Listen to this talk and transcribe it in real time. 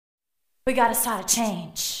We gotta start a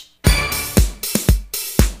change.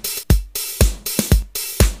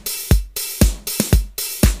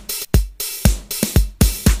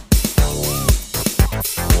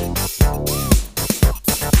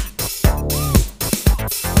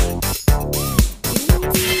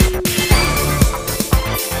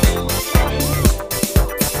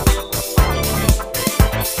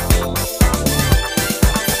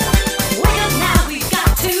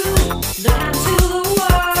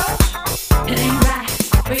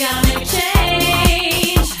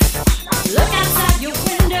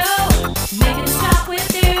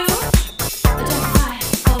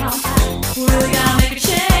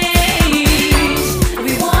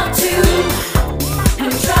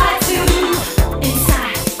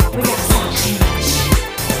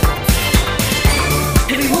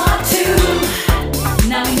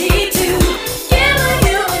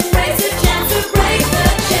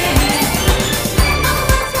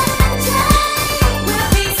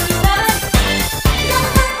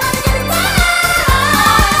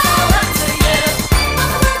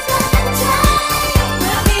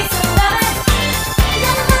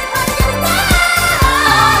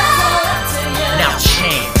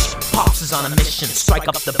 Strike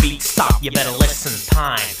up the beat, stop, you better listen.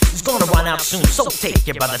 Time is gonna run out soon, so take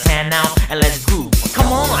your brother's hand now and let's groove. Come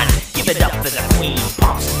on, give it up for the queen.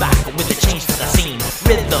 Pops is back with a change to the scene.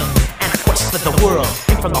 Rhythm and a quest for the world.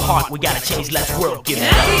 And from the heart, we gotta change, let's work. Give it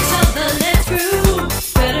up. Each other, let's groove.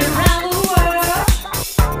 Spread around the world.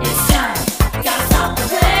 It's time, we gotta stop the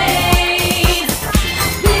rain.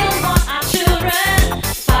 We don't want our children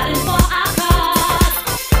fighting for our cause.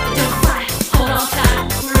 Don't fight, hold on tight.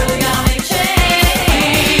 We really gotta make a change.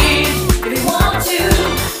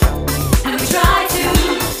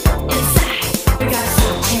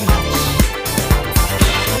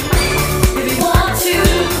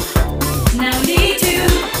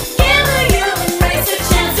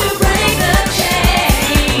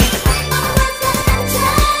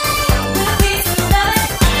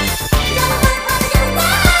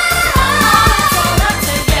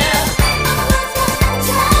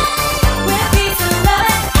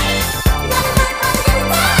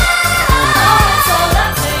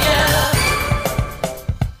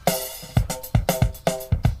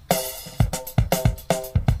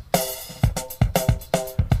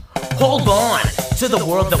 Hold on to the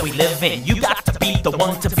world that we live in. You got to be the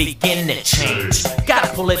one to begin it. Change, gotta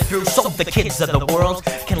pull it through so the kids of the world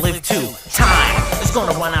can live too. Time is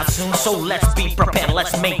gonna run out soon, so let's be prepared,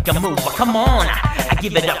 let's make a move. But come on, I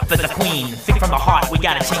give it up for the queen. Think from the heart, we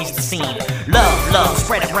gotta change the scene. Love, love,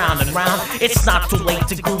 spread it round and round. It's not too late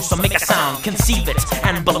to groove, so make a sound. Conceive it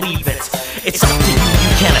and believe it. It's up to you,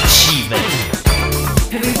 you can achieve it.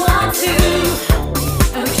 And we want to,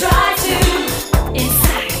 and we try to,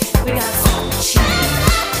 inside. We gotta stop the change.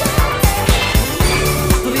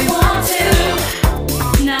 We want to,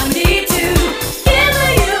 now need to, give the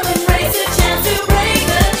human race a chance to break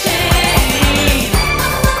the chain.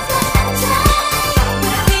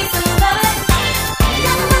 With peace and love,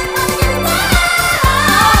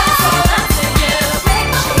 it's all up to you. Break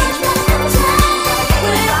the change,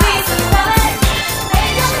 with peace and love,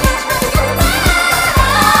 break the change,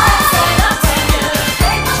 it's all up to you.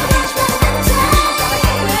 Break the change,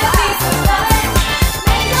 with peace and love.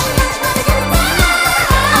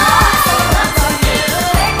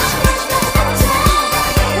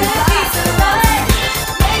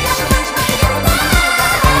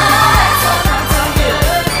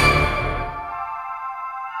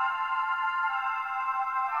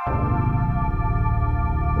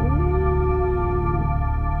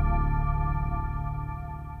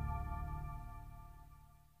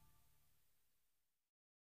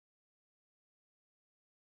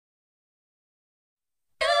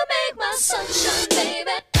 My sunshine,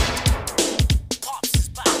 baby. Pops is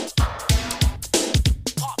back.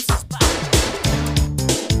 Pops is back.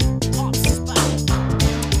 Pops is back.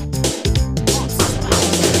 Pops is back.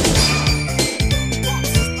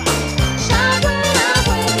 Pops is back. Shine when I'm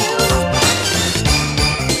with you.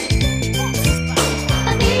 Pops is back. I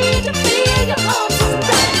need to feel your arms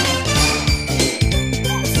around me.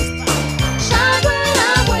 Pops is back. Shine when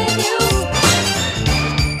I'm with you.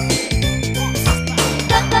 Pops is back.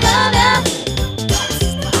 Da da da da. Pops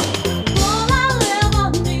is back.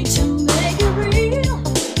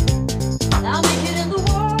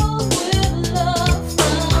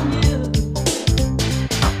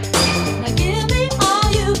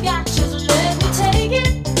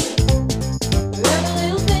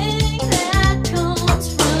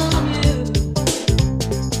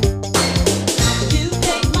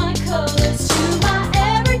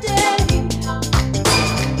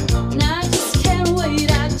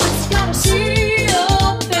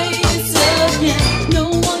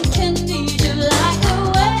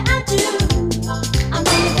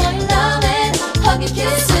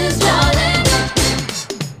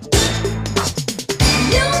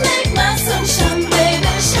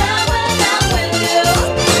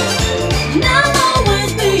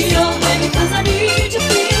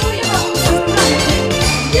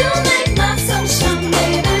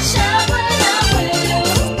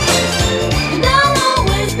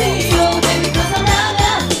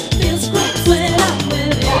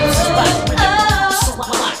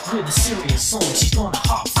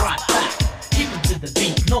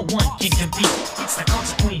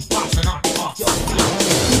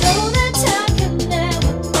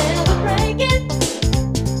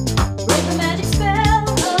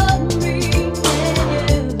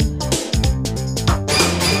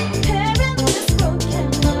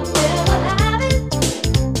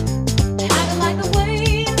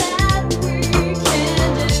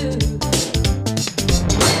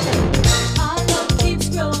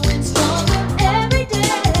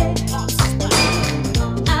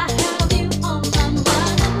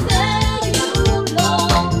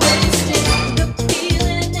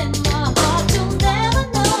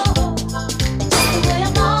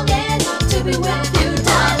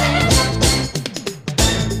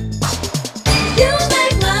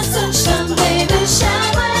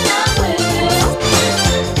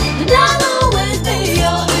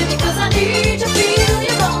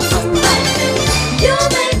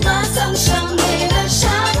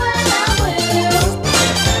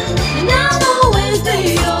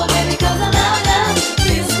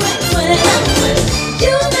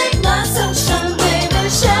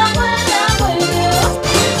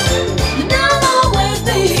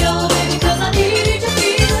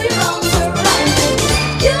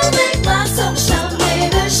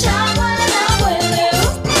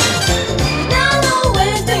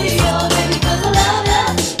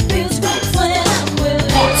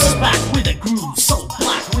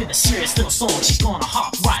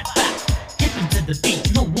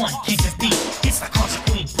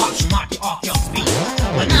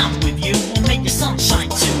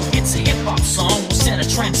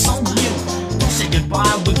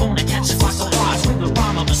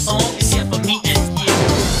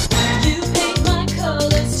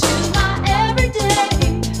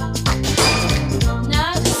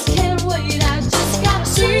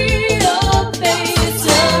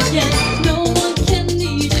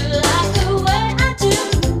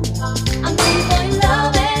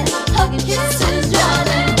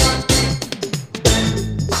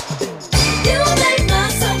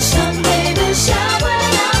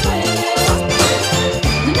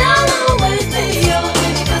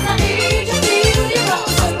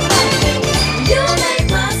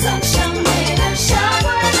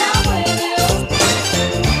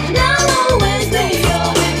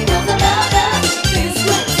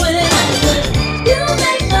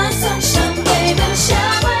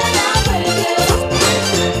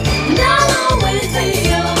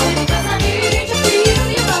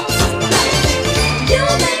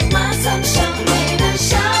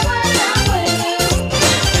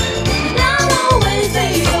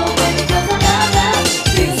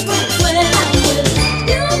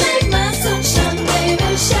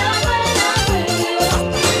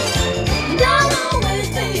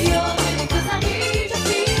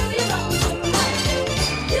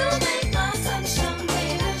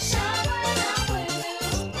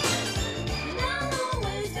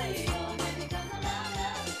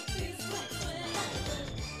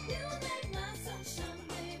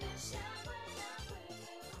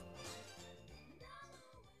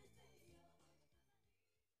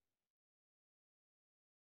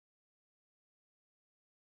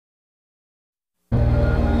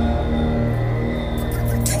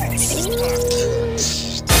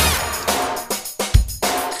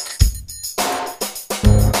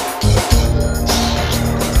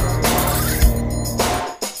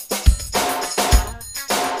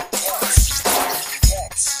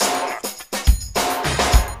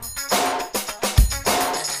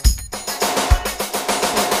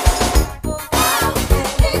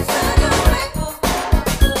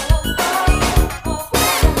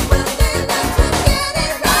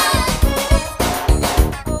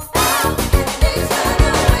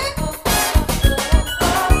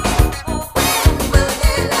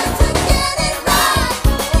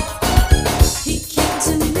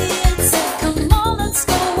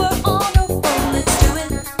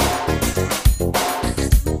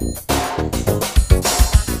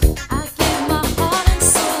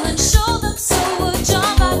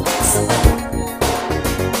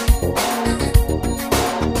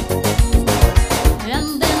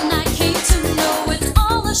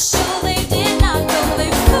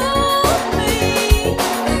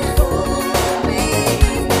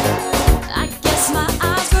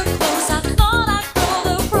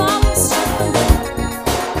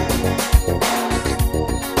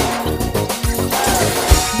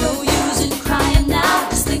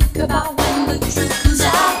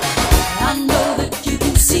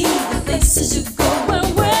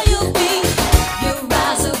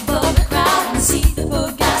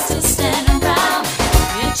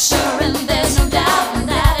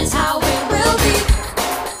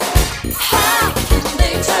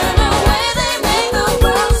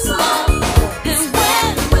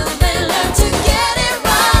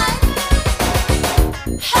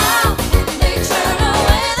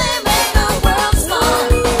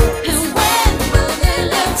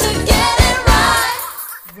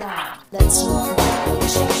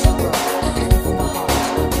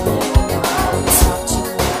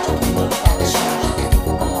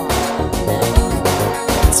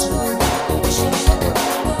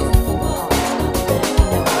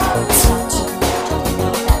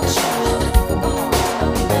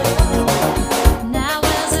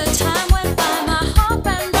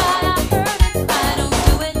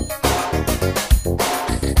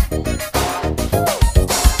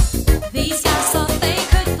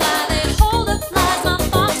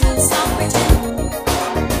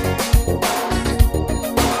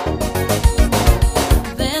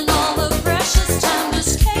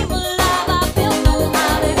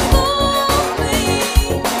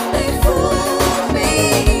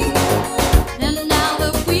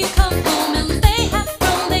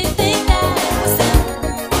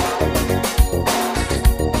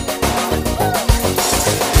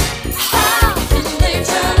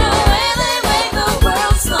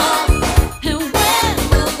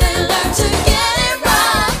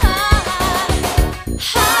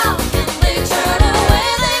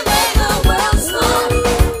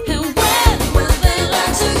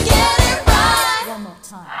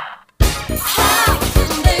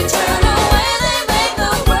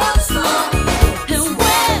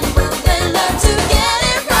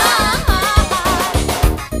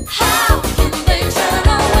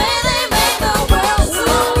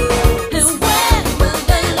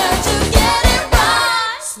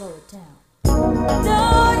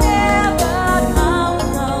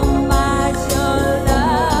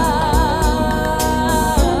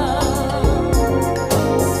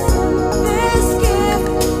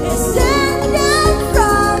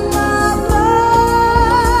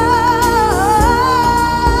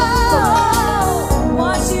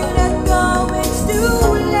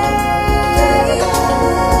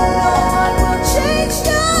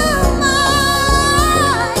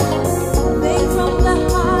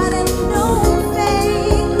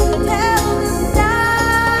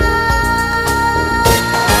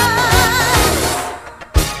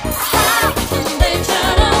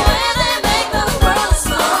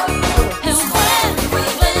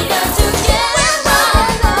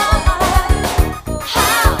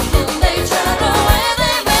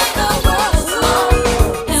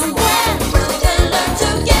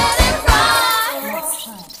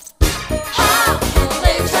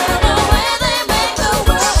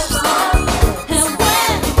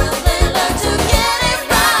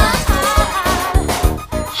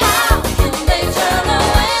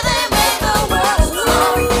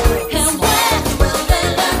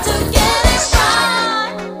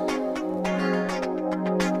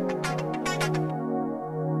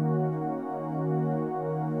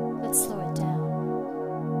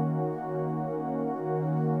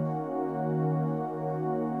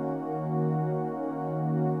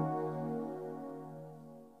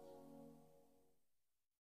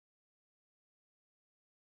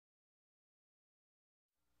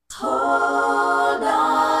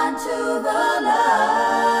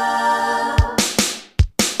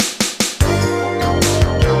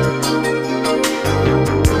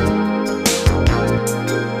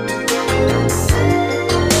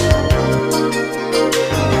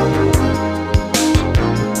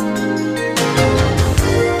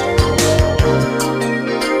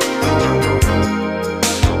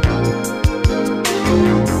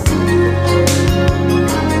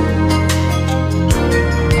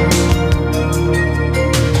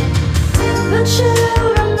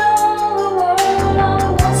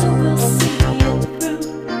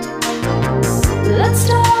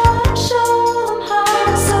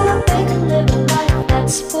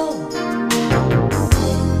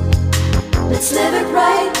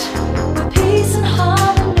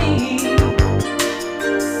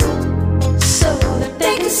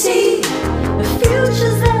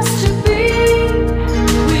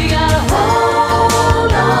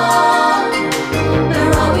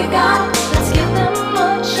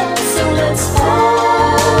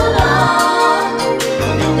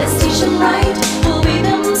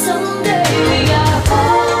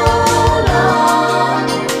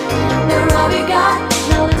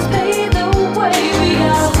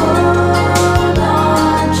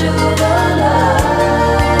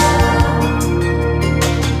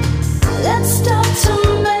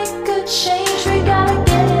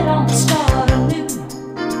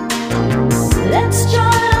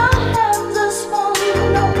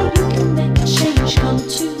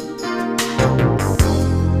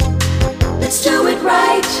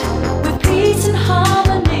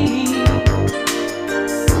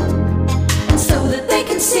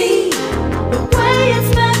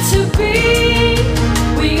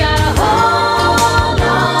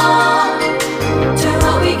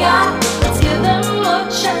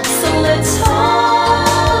 let's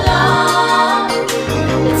hold on.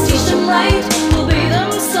 Let's teach them right, we'll be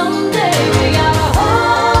them someday. We gotta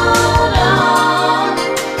hold on.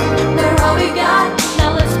 They're all we got,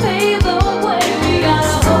 now let's pave the way. We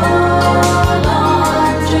gotta hold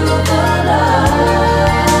on to the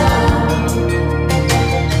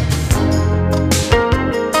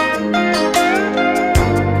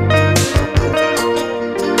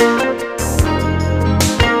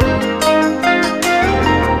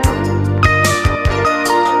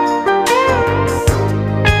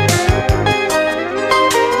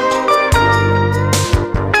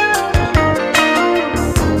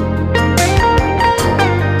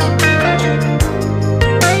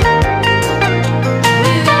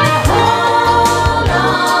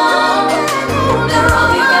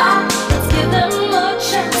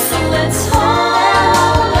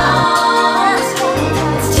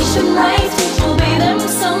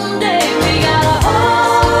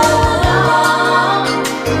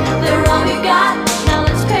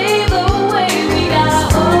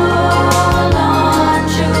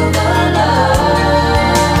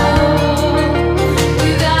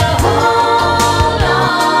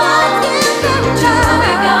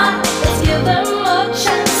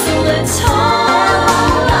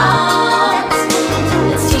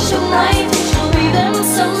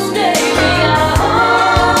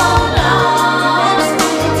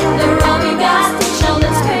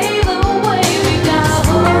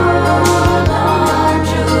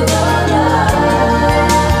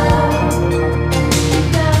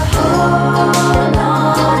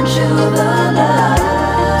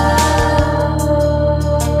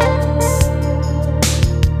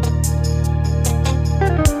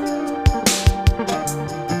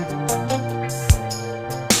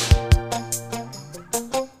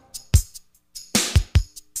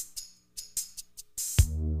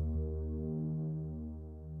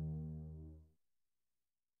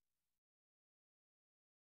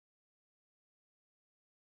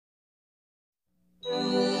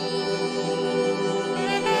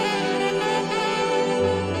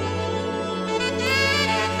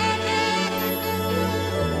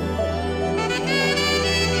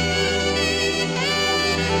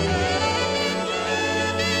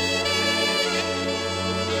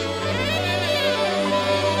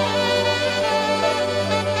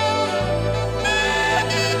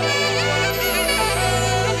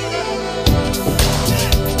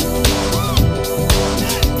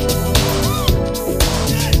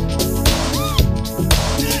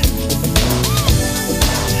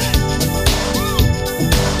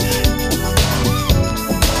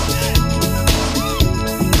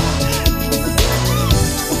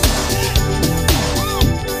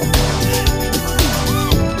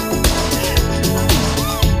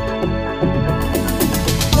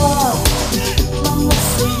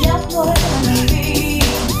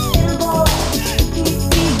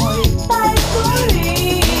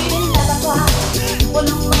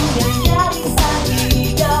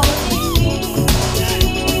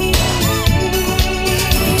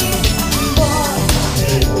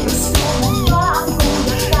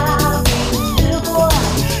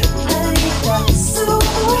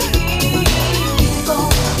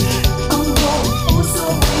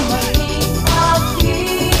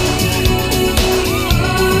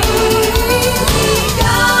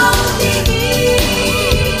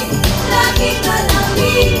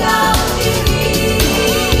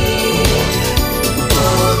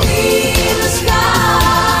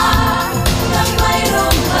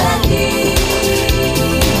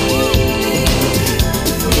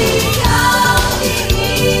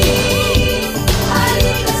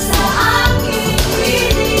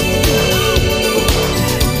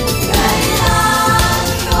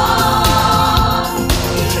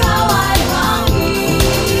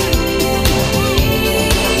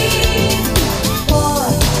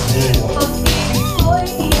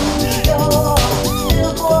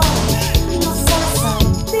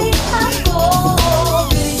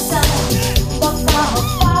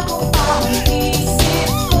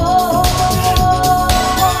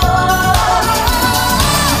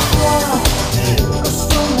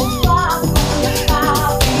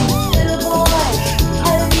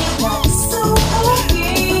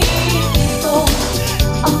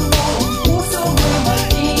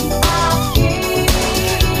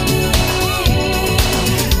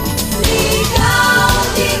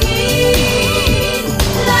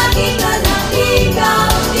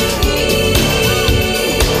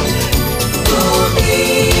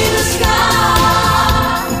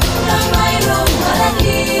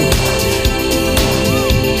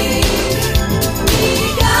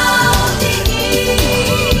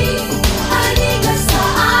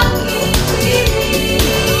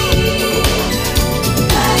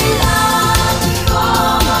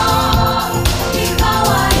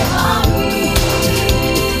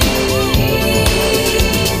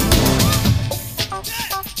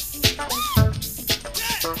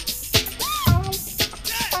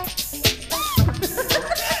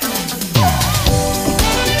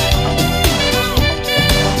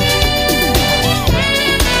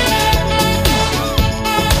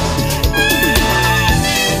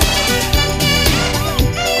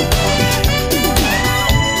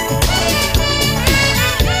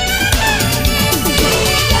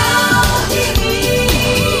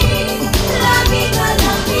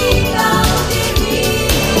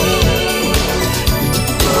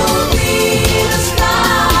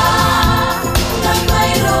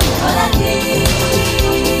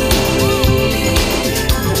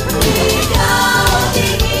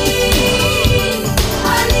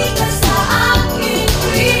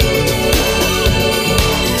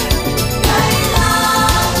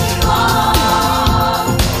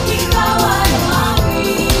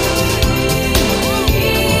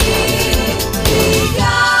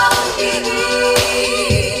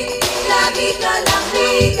Halika lang,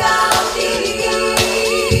 ligaw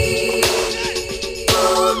tingin.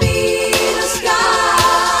 Kumilos ka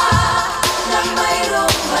nang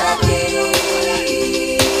mayroong parating.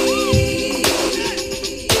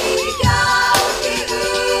 Ligaw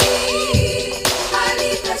tingin,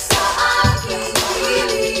 halika sa aking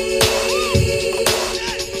piling.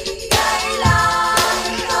 Kailangan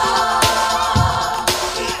ko,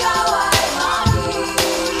 ikaw ay makinig.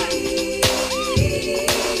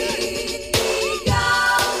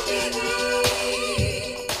 Ligaw tingin.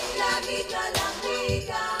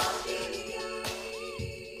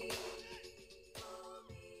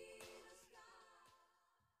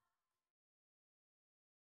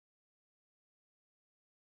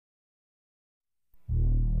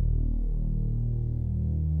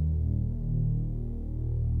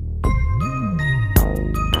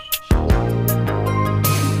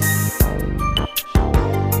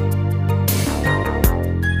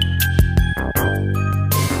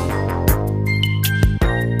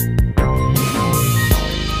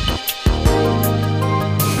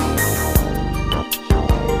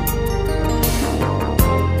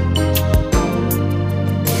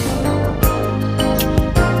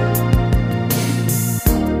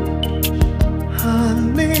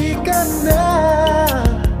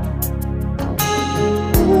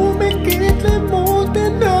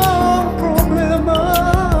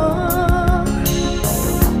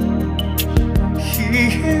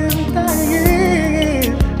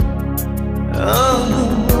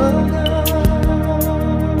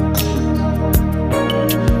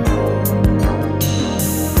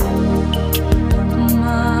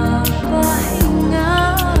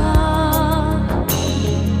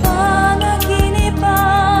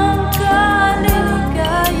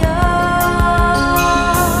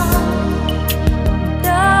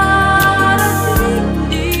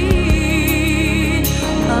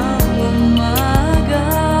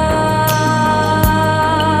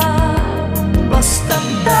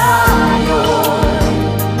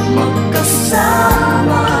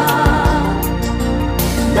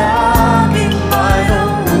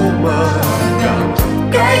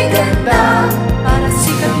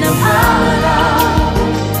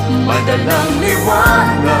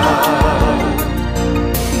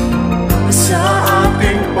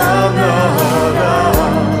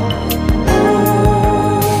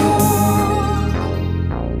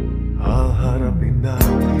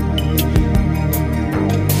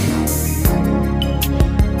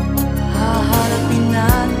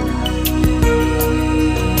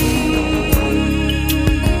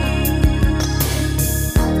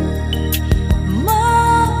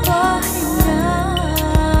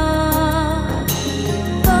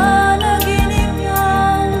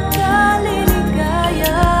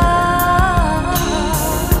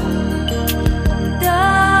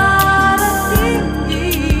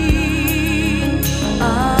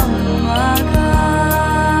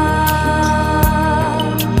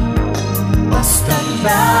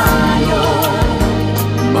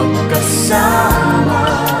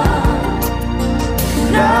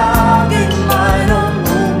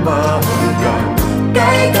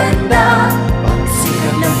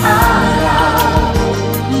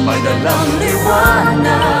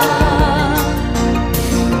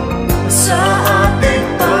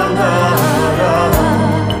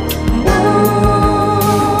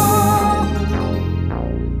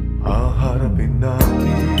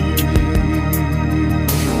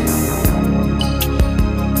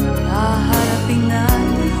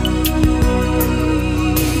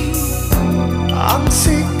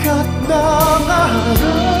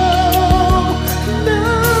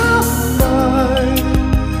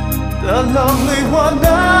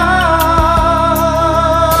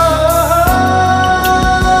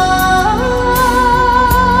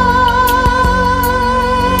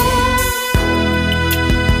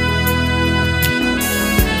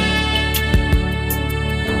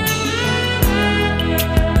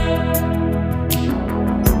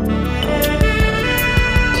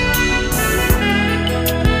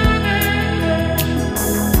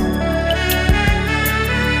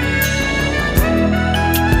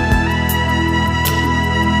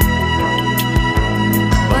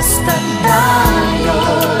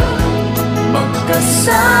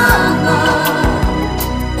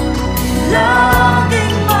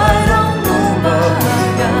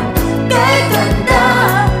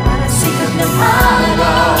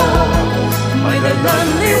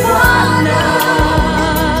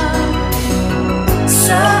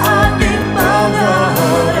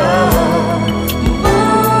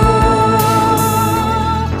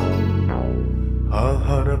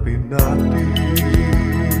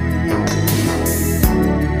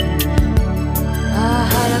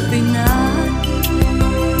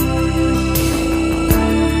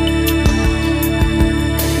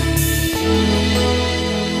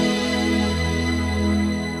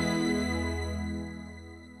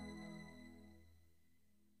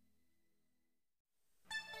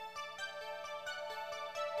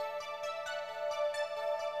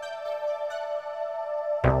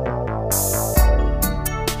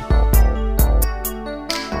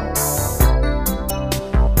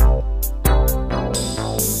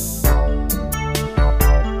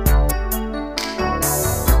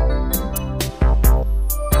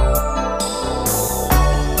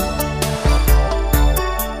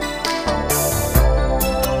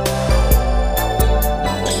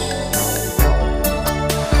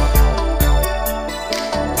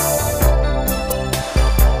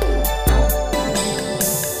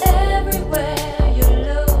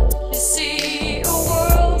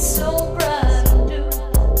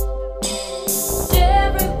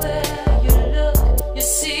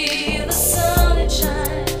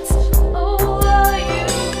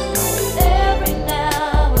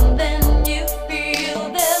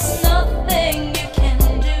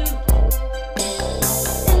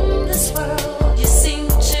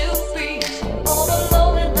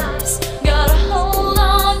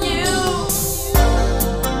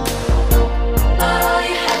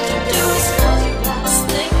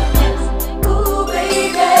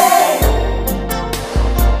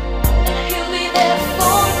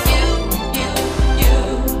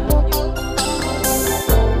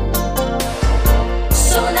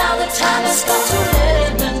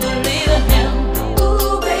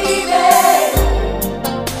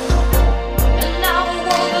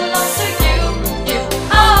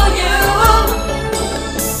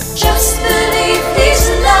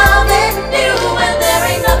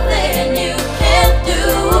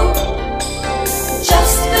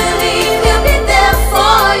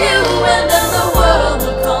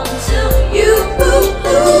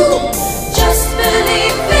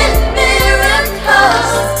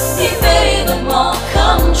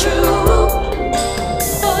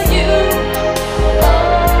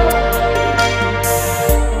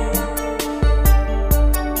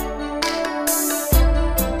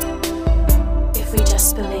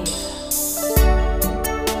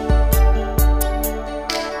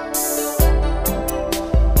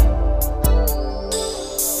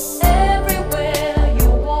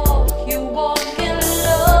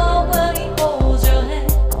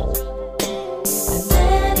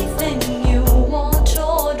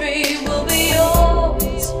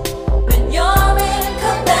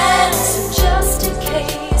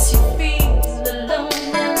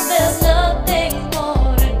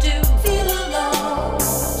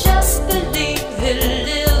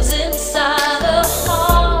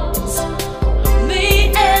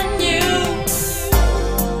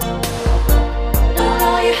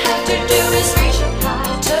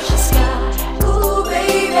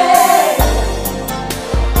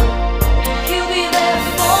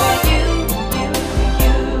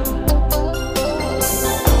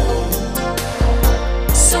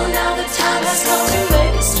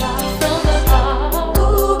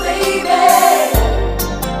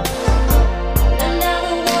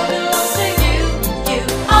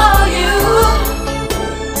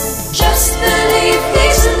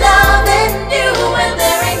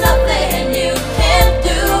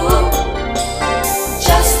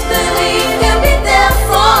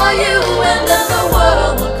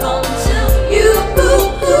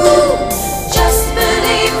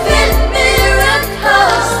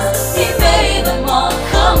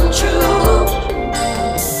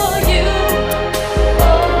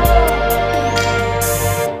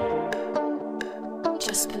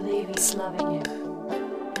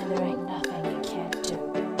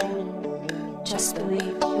 Just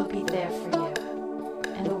believe he'll be there for you,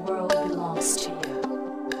 and the world belongs to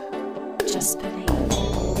you. Just believe.